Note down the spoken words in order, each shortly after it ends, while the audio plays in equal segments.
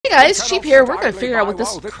guys, Sheep here. We're gonna figure out what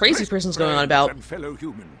this crazy person's going on about. Fellow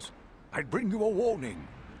humans, I bring you a warning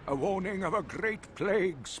of a great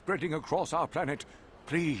plague spreading across our planet.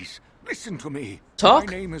 Please, listen to me. Talk?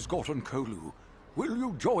 My name is Gorton Kolu. Will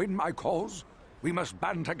you join my cause? We must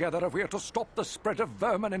band together if we are to stop the spread of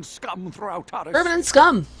vermin and scum throughout Taris. Vermin and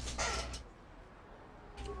scum.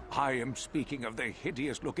 I am speaking of the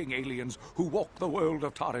hideous-looking aliens who walk the world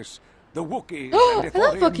of Taris. The Wookiees Oh, and I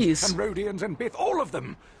love Ithorians Wookiees. and Rhodians and Bith, all of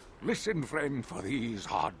them. Listen, friend, for these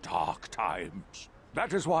are dark times.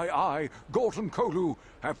 That is why I, Gorton Kolu,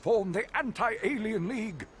 have formed the Anti-Alien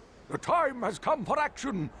League. The time has come for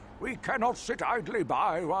action. We cannot sit idly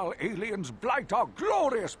by while aliens blight our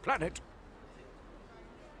glorious planet.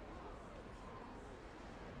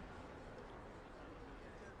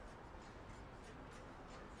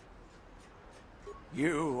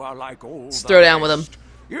 You are like all Let's the throw down with him. rest.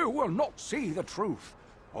 You will not see the truth.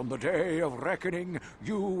 On the day of reckoning,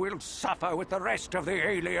 you will suffer with the rest of the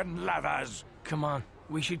alien lovers. Come on,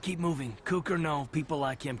 we should keep moving. Kook or no, people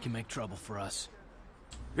like him can make trouble for us.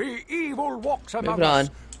 The evil walks among Moving us.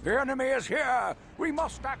 on. The enemy is here. We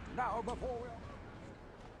must act now before we...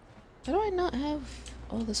 How do I not have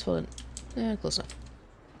all this fun? Yeah, close enough.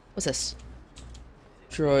 What's this?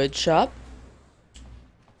 Droid shop.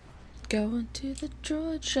 Going to the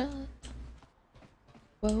droid shop.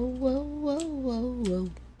 Whoa, whoa, whoa, whoa, whoa.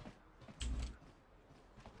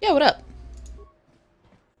 Yeah, what up?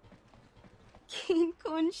 Kin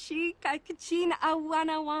kun shi kakachin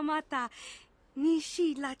awana wamata.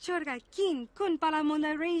 Nishi la chorga kin kun pala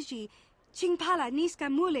mona reji. Ching pala niska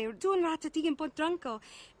mule dun ratatigin potranco.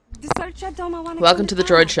 Welcome to the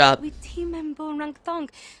droid shop.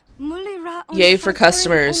 Yay for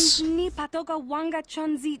customers. I'm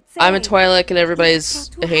a Twi'lek and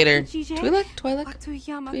everybody's a hater. Twi'lek?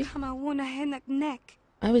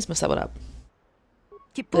 I always mess that one up.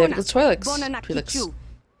 They have the Twi'leks.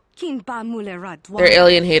 They're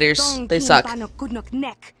alien haters. They suck.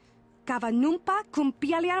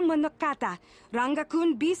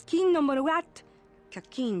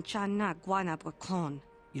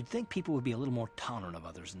 You'd think people would be a little more tolerant of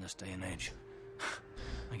others in this day and age.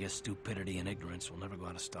 I guess stupidity and ignorance will never go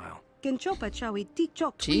out of style.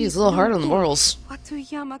 Jeez, a little hard on the morals. Books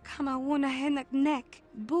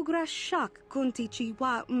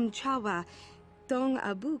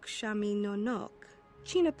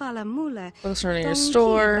are in your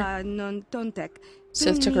store.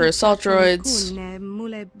 Sith took her assault droids.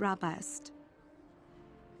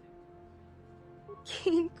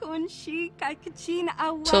 Utility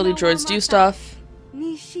droids do stuff.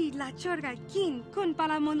 Nishi la chorga kin kun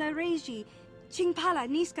pala mona reji. Ching pala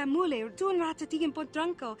niska mule dun ratatigin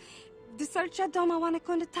potranco. The searcha doma wana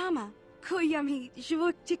kondatama. Kuyami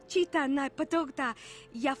jvuk chikchita na patogta.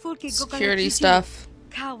 Yafulke Security stuff.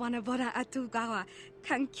 Kawana bora atugawa.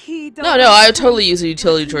 Kanki No, I would totally use a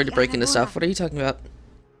utility droid to break into stuff. What are you talking about?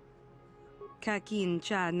 Kakin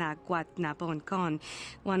cha na kwat na pon kon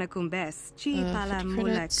wana kumbes chi pala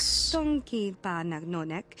mulek tonki pa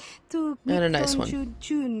nagnonek tu and a nice one.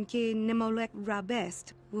 Chun ke nemolek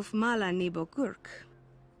rabest with mala nibo kurk.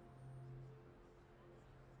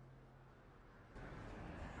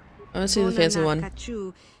 I want to see the fancy one.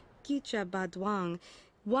 Kicha badwang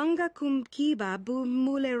wanga kum kiba bu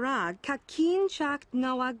mulera kakin chak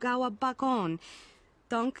nawagawa bakon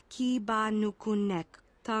donk kiba nukunek.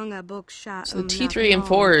 So the T3 and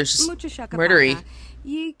 4 is murdery.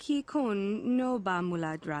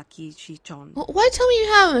 Well, why tell me you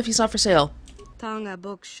have him if he's not for sale? Tanga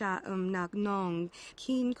boksha nagnong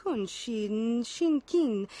kin kun shin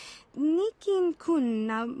kin nikin kun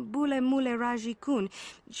na bule mule raji kun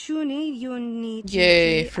shuni yuni.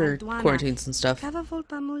 Yay for quarantines and stuff. But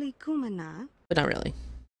not really.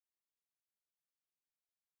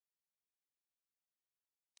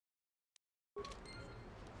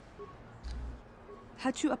 I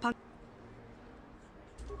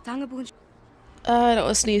don't want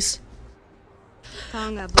to sneeze.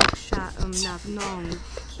 Tanga boksha nagnong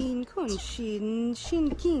kin kun shin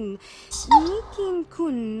kin nikin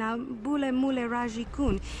kun na bule mule raji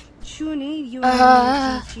kun shuni yuni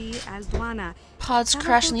aldwana. Pods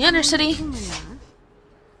crash in the Undercity.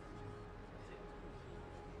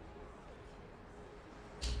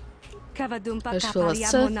 I just feel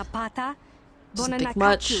that's doesn't think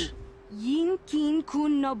much. Yeah,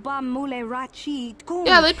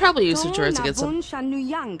 they'd probably use the droids against them.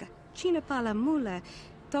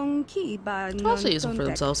 Also use them for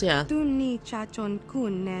themselves, yeah.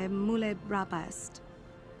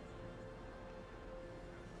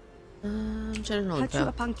 General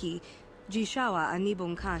info. Yeah,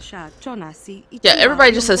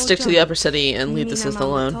 everybody just says stick to the upper city and leave the Sith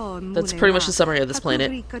alone. That's pretty much the summary of this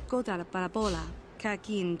planet.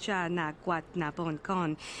 Kakin cha na kwat na bon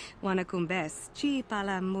kon wana kumbes chi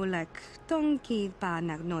pala mulek tong ki pa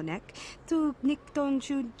na nonek tu nik ton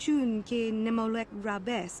chun ke nemolek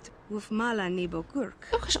rabest with mala nibo kurk.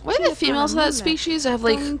 Why do the females of that species have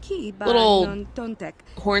like little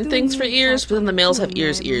horn things for ears, but then the males have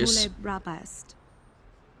ears? I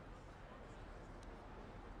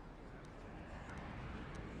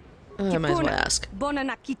might as well ask.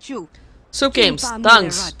 Soap games.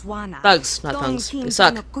 Thugs. Thugs, not tongues. They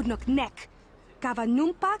suck.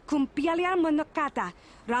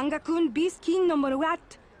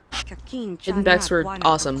 Hidden backs were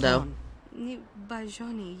awesome, though.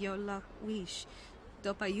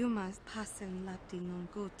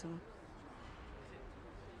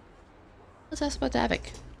 Let's ask about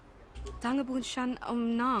Davik.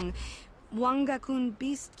 Wanga kun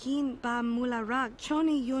beast kin ba mularak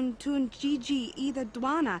choni yun tun gigi either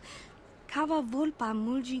dwana. Kava volpa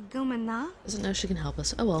mulji gumana? Doesn't know she can help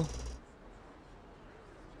us. Oh well.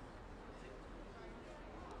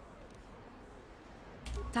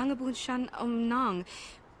 Tangabun shan nong.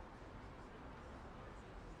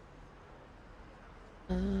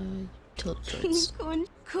 Utility droids.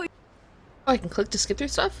 Oh, I can click to skip through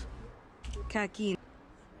stuff? Kakin.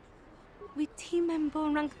 We team and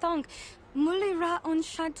bon rank thong. Mulira on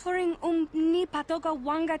shaturing ni patoga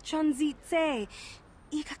wanga chonzi tse.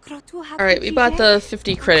 Alright, we bought the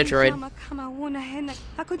 50 credit droid.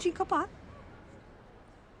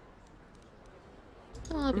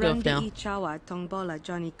 I'll have to go now. The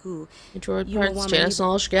droid parts, Janice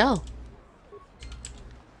Knowledge Gal.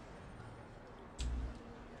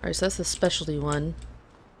 Alright, so that's the specialty one.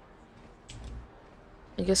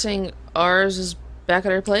 I'm guessing ours is back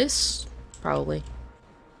at our place? Probably.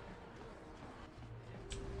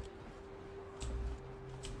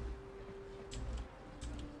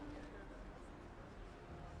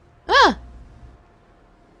 Ah!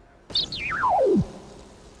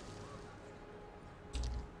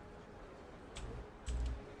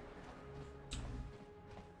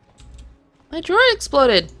 My droid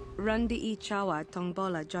exploded! Randi Ichawa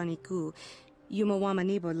Tongbola Johnny Ku. Yumawama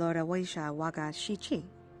Nibo Lora Waisha Waga Shichi.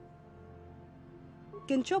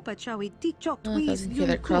 Doesn't hear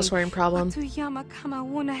that crosswiring problem.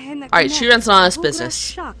 Alright, she runs an honest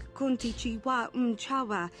business.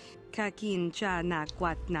 Kakin cha na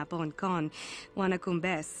kwat na bon kon wana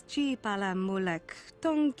kumbes chi pala mulek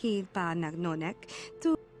tongki pa nagnonek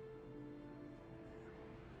tu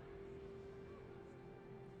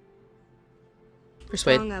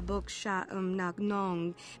Persuade.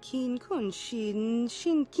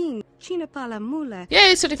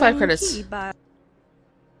 Yay, 75 credits.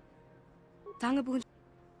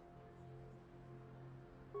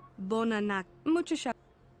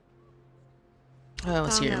 Oh, I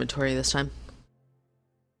want to see your inventory this time.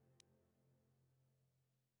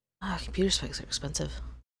 Ah, computer specs are expensive.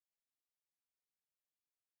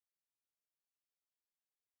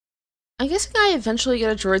 I'm guessing I eventually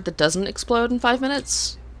get a droid that doesn't explode in 5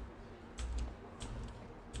 minutes.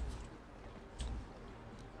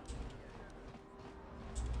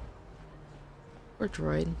 Poor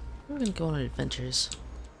droid. We're gonna go on adventures.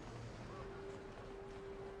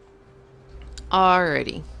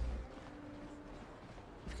 Alrighty.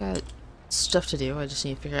 We've got stuff to do. I just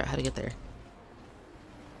need to figure out how to get there.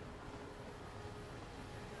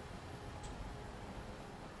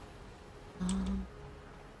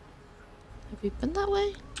 Have we been that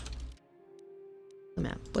way? The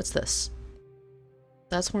map. What's this?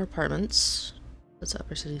 That's more apartments. That's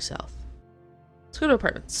Upper City South. Let's go to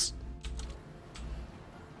apartments.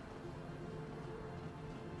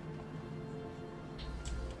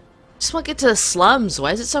 Just want to get to the slums.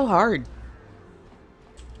 Why is it so hard?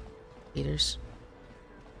 Haters.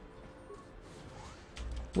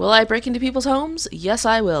 Will I break into people's homes? Yes,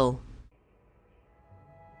 I will.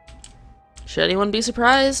 Should anyone be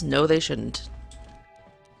surprised? No, they shouldn't.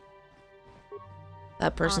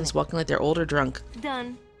 That person's walking like they're old or drunk.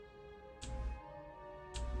 Done.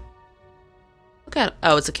 Look at it.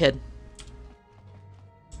 Oh, it's a kid.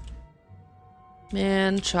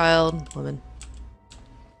 Man, child, woman.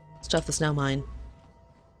 Stuff that's now mine.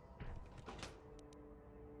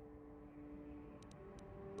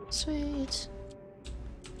 Sweet.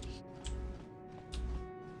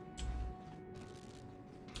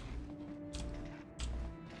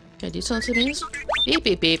 Can I do something to these? Beep,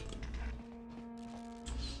 beep, beep.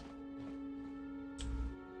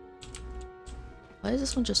 Why is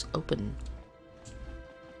this one just open?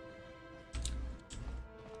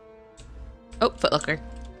 Oh, footlocker.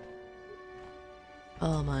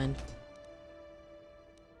 All mine.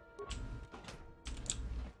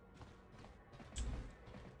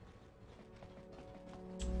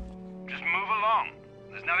 Just move along.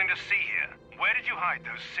 There's nothing to see here. Where did you hide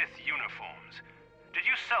those Sith uniforms? Did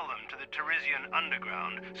you sell them to the Teresian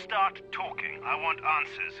underground? Start talking. I want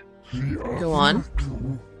answers. Go on.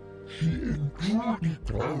 She enjoyed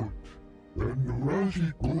it out and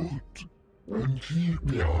really good, and she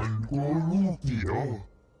began Columbia.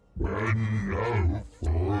 When now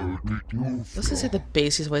for the youth. Let's just say the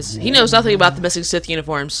bassy voice. He knows nothing about the missing Sith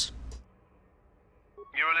uniforms.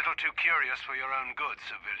 You're a little too curious for your own good,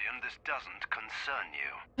 civilian. This doesn't concern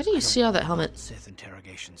you. How do you see all that helmet? Sith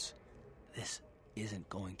interrogations. This isn't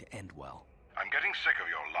going to end well. I'm getting sick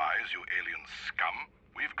of your lies, you alien scum.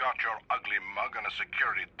 We've got your ugly mug and a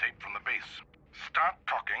security tape from the base. Start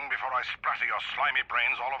talking before I splatter your slimy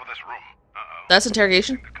brains all over this room. Uh-oh. That's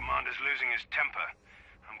interrogation? The commander's losing his temper.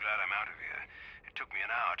 I'm glad I'm out of here. It took me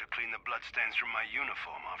an hour to clean the bloodstains from my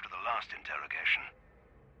uniform after the last interrogation.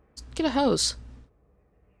 Get a hose.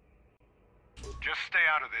 Just stay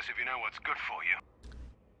out of this if you know what's good for you.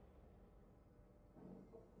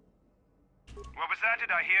 What was that?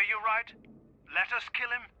 Did I hear you right? Let us kill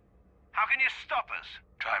him? How can you stop us?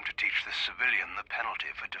 Time to teach this civilian the penalty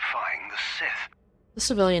for defying the Sith. The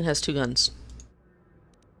civilian has 2 guns.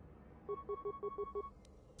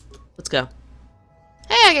 Let's go.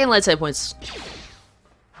 Hey, I gained light side points.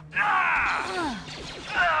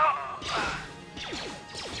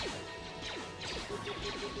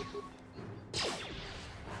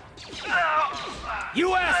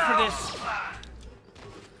 You asked for this!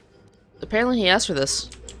 Apparently he asked for this.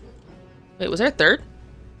 Wait, was there a third?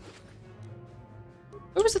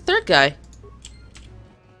 Where was the third guy?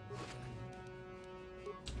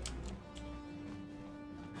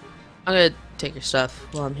 I'm gonna take your stuff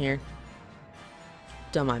while I'm here.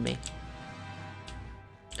 Don't mind me.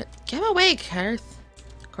 Get away, Karth.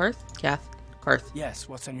 Karth. Yes,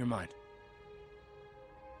 what's on your mind?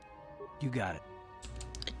 You got it.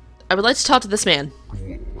 I would like to talk to this man.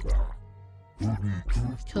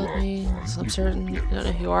 Killed me. I'm certain. I don't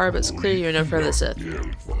know who you are, but it's clear you're no friend of the Sith.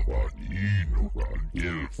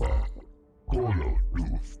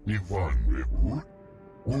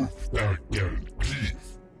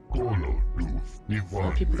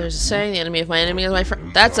 Well, people, there's a saying, the enemy of my enemy is my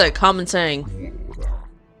friend. That's a common saying.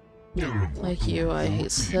 Like you, I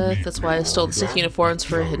hate Sith. That's why I stole the Sith uniforms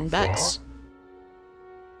for hidden bags.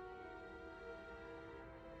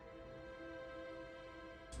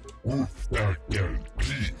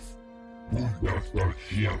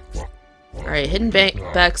 Alright, hidden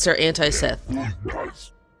backs are anti-Sith.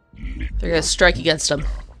 They're gonna strike against them.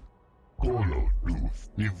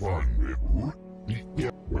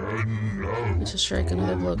 To strike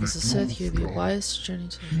another blow against the Sith, you'd be wise to journey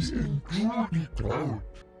to the Sith.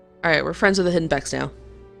 Alright, we're friends with the hidden backs now.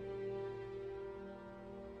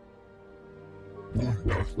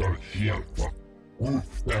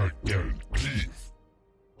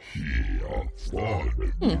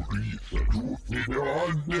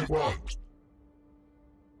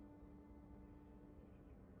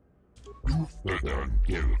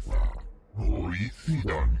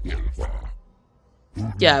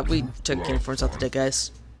 Yeah, we took uniforms off the dead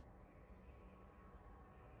guys.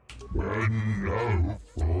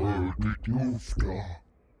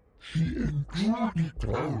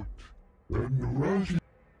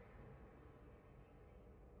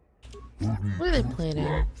 What are they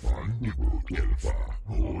planning?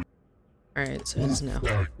 Alright, so it's now.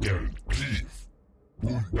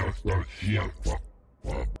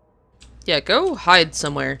 Yeah, go hide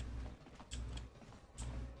somewhere.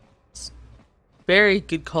 Very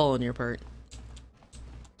good call on your part.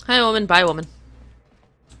 Hi, woman. Bye, woman.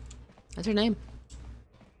 That's her name.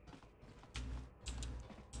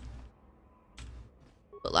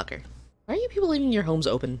 Footlocker. Why are you people leaving your homes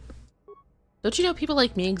open? Don't you know people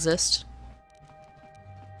like me exist?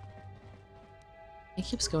 It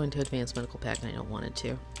keeps going to advanced medical pack and I don't want it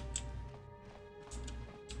to.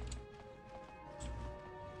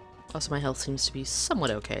 Also, my health seems to be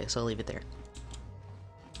somewhat okay, so I'll leave it there.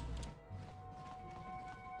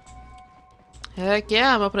 Heck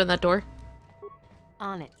yeah, I'm opening that door.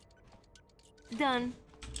 On it. Done.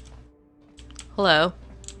 Hello.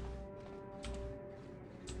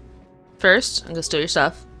 First, I'm gonna steal your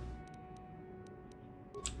stuff.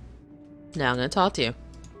 Now I'm gonna talk to you.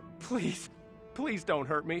 Please, please don't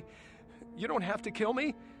hurt me. You don't have to kill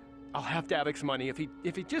me. I'll have Davic's money if he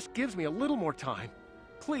just gives me a little more time.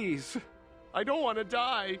 Please, I don't want to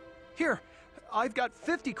die. Here, I've got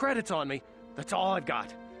 50 credits on me. That's all I've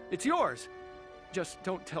got. It's yours. Just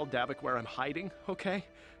don't tell Davic where I'm hiding, okay?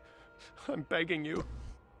 I'm begging you.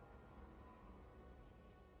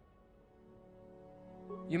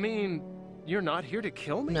 You mean you're not here to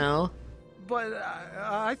kill me? No. But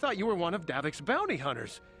I thought you were one of Davik's bounty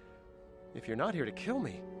hunters. If you're not here to kill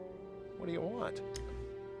me, what do you want?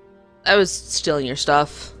 I was stealing your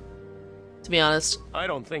stuff, to be honest. I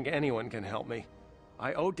don't think anyone can help me.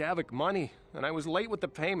 I owe Davik money, and I was late with the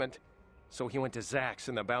payment. So he went to Zach's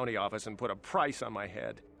in the bounty office and put a price on my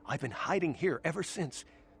head. I've been hiding here ever since.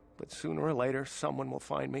 But sooner or later, someone will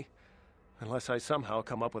find me. Unless I somehow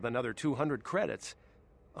come up with another 200 credits.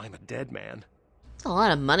 I'm a dead man. That's a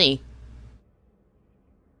lot of money.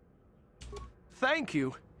 Thank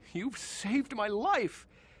you. You've saved my life.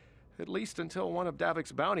 At least until one of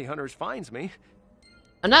Davik's bounty hunters finds me.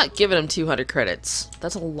 I'm not giving him 200 credits.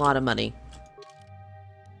 That's a lot of money.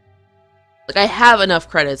 Like, I have enough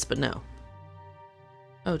credits, but no.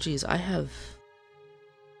 Oh, geez, I have...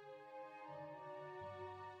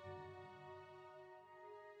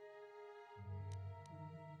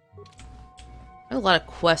 I have a lot of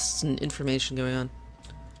quests and information going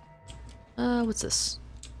on. What's this?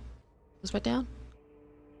 Goes back down?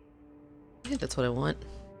 I think that's what I want.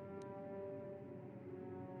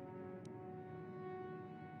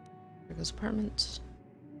 There goes apartment.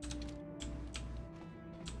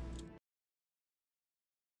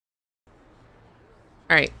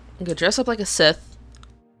 Alright, I'm gonna dress up like a Sith.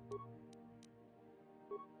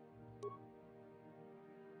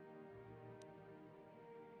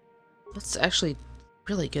 That's actually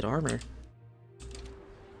really good armor.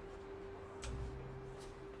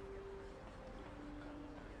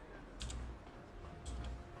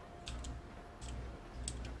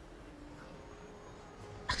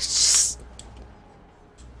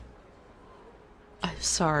 I'm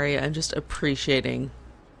sorry, I'm just appreciating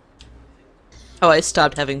how I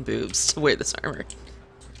stopped having boobs to wear this armor.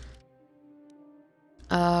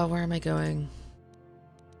 Where am I going?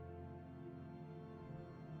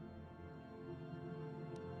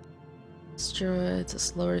 Steroids, a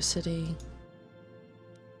slower city.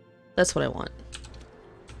 That's what I want.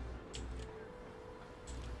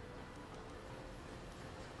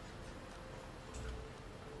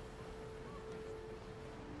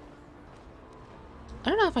 I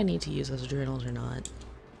don't know if I need to use those journals or not.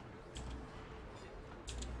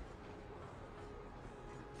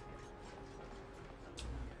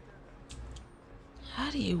 How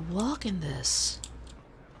do you walk in this?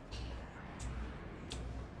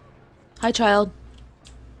 Hi, child.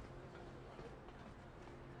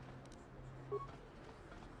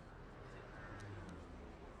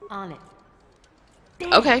 On it.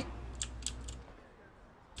 Okay.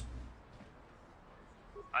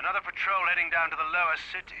 Another patrol heading down to the lower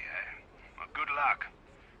city, eh? Well, good luck.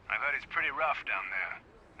 I've heard it's pretty rough down there.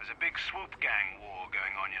 There's a big swoop gang war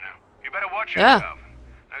going on, you know. You better watch yourself.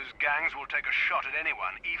 Those gangs will take a shot at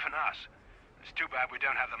anyone, even us. It's too bad we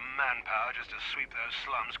don't have the manpower just to sweep those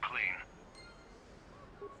slums clean.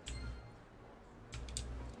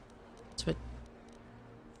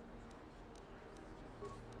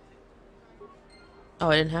 Oh,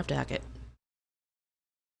 I didn't have to hack it.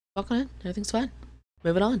 Walking in, everything's fine.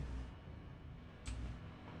 Moving on.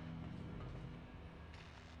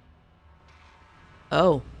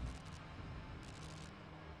 Oh.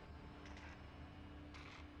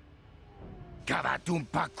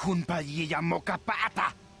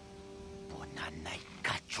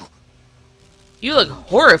 You look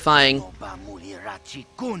horrifying.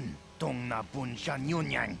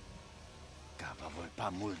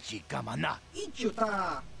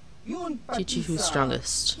 Teach you who's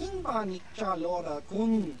strongest.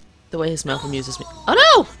 The way his mouth amuses me. Oh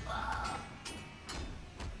no!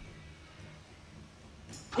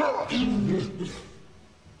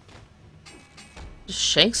 Just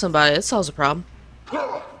shank somebody, that solves a problem.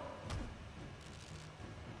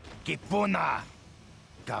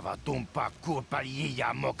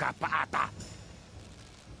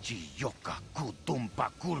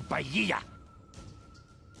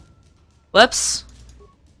 Whoops.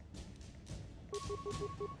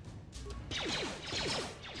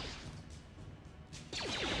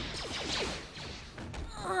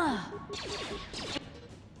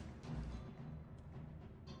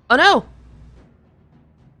 Oh no!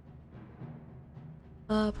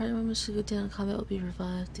 Party members who go down in combat will be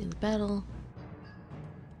revived in the battle.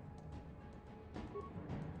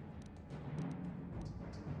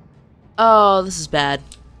 Oh, this is bad.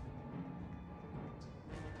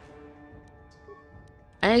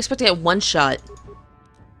 I didn't expect to get one shot.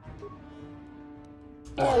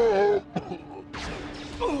 Oh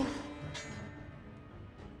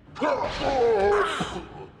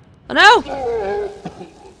no!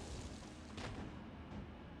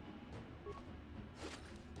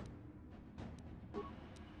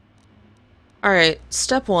 Alright,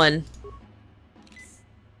 step 1.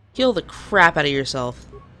 Heal the crap out of yourself.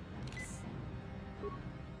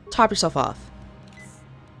 Top yourself off.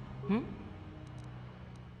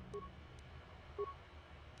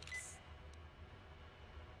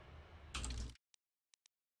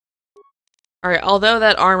 Alright, although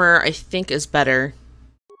that armor I think is better.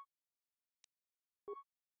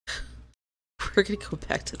 We're gonna go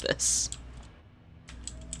back to this.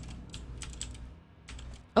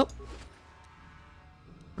 Oh.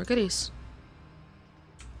 More goodies.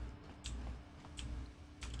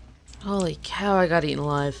 Holy cow, I got eaten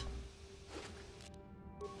alive.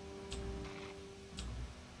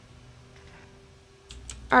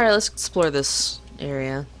 Alright, let's explore this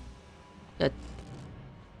area. Good.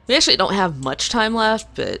 We actually don't have much time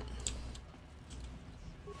left, but...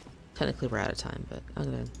 Technically we're out of time, but I'm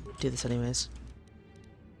gonna do this anyways.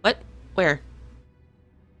 What? Where?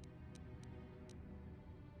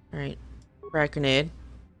 Alright. Frag grenade.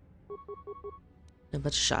 And a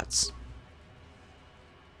bunch of shots.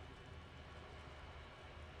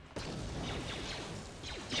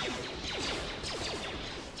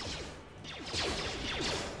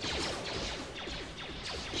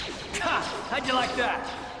 How'd you like that?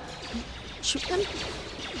 Shoot them?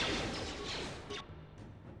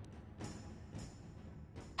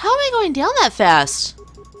 How am I going down that fast?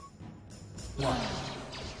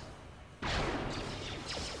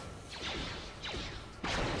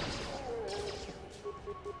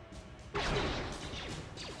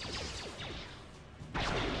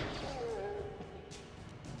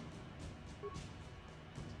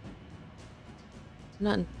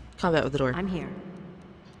 Not in combat with the door. I'm here.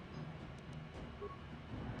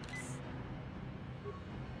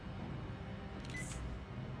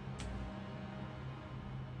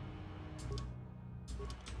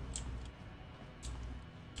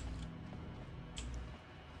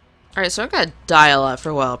 Alright, so I'm gonna die a lot for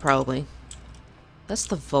a while, probably. That's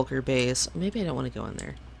the Vulgar base. Maybe I don't want to go in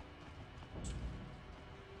there.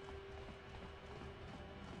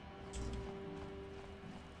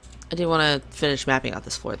 I do want to finish mapping out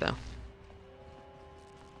this floor, though.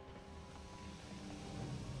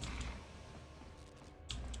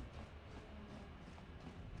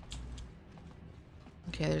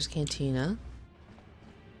 Okay, there's a cantina.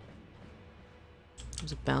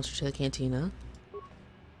 There's a bouncer to the cantina.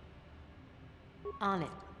 On it.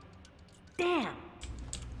 Damn!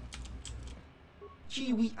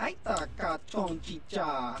 Chiwi aita ka chong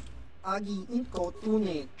chicha. Agi inko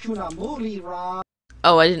tune chunamuri ra.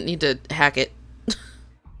 Oh, I didn't need to hack it.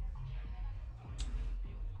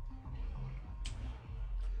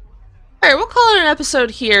 Alright, we'll call it an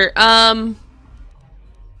episode here. I'm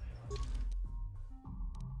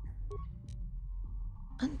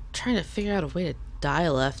trying to figure out a way to die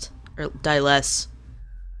left. Or die less.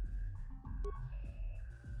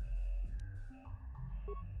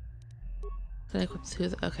 Can I equip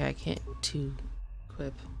two? Okay, I can't two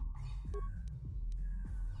equip.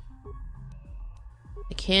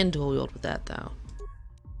 I can dual wield with that though.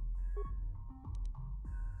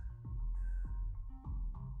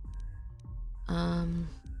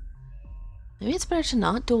 Maybe it's better to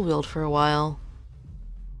not dual wield for a while.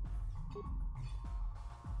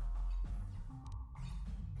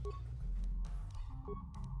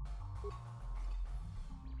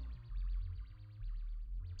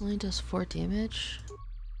 Only does 4 damage.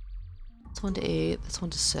 That's 1 to 8, that's 1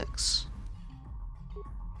 to 6.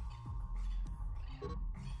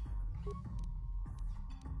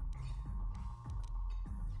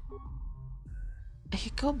 I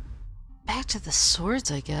could go back to the swords,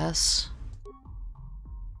 I guess.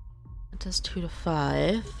 It does 2 to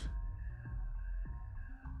 5.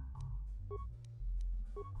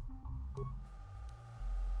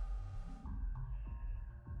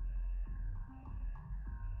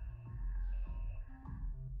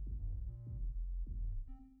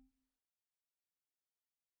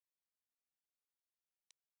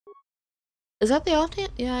 Is that the off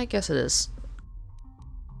hand? Yeah, I guess it is.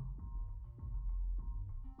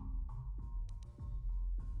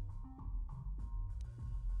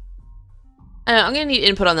 I know, I'm gonna need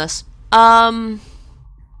input on this. Because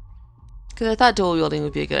I thought dual wielding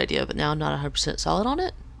would be a good idea, but now I'm not 100% solid on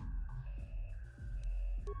it.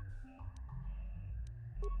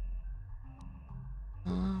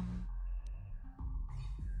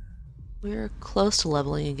 We're close to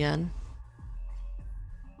leveling again.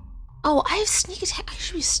 Oh, I have sneak attack. I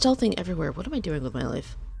should be stealthing everywhere. What am I doing with my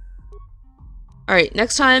life? Alright,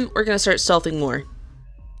 next time we're gonna start stealthing more.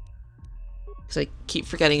 Because I keep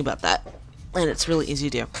forgetting about that. And it's really easy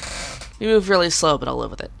to do. We move really slow, but I'll live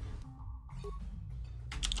with it.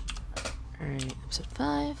 Alright, episode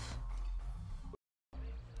 5.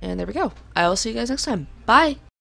 And there we go. I will see you guys next time. Bye!